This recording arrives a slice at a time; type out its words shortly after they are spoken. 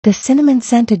The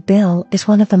cinnamon-scented bill is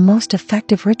one of the most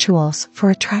effective rituals for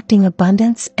attracting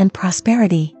abundance and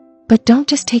prosperity. But don't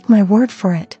just take my word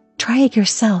for it, try it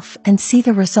yourself and see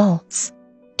the results.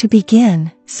 To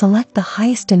begin, select the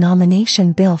highest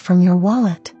denomination bill from your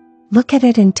wallet. Look at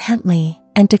it intently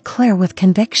and declare with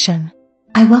conviction.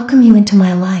 I welcome you into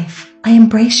my life. I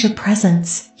embrace your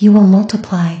presence. You will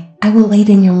multiply. I will aid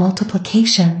in your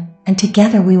multiplication, and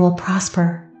together we will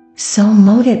prosper. So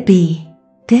mote it be.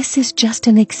 This is just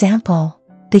an example.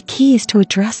 The key is to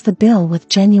address the bill with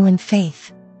genuine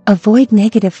faith. Avoid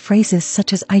negative phrases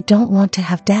such as I don't want to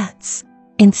have debts.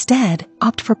 Instead,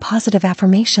 opt for positive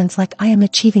affirmations like I am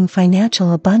achieving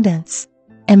financial abundance.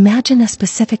 Imagine a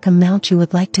specific amount you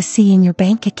would like to see in your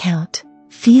bank account.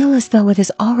 Feel as though it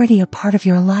is already a part of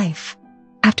your life.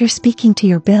 After speaking to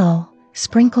your bill,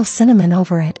 sprinkle cinnamon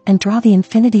over it and draw the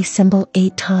infinity symbol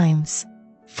 8 times.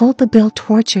 Fold the bill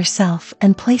towards yourself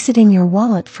and place it in your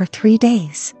wallet for 3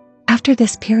 days. After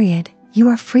this period, you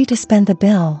are free to spend the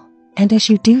bill, and as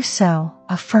you do so,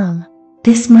 affirm,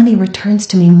 "This money returns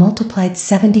to me multiplied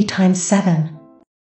 70 times 7.